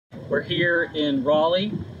We're here in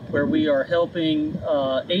Raleigh, where we are helping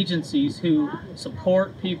agencies who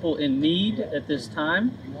support people in need at this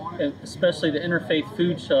time, especially the Interfaith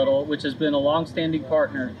Food Shuttle, which has been a long-standing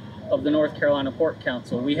partner of the North Carolina Pork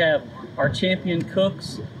Council. We have our champion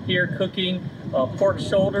cooks here cooking pork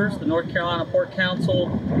shoulders. The North Carolina Pork Council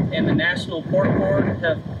and the National Pork Board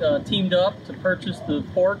have teamed up to purchase the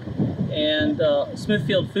pork, and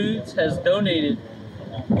Smithfield Foods has donated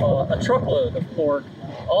a truckload of pork.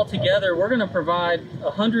 Altogether, we're going to provide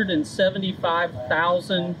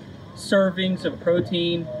 175,000 servings of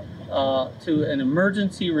protein to an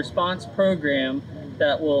emergency response program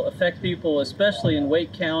that will affect people, especially in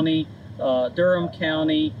Wake County, Durham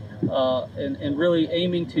County, and really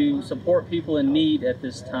aiming to support people in need at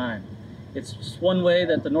this time. It's just one way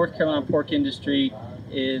that the North Carolina pork industry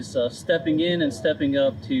is stepping in and stepping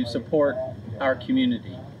up to support our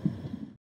community.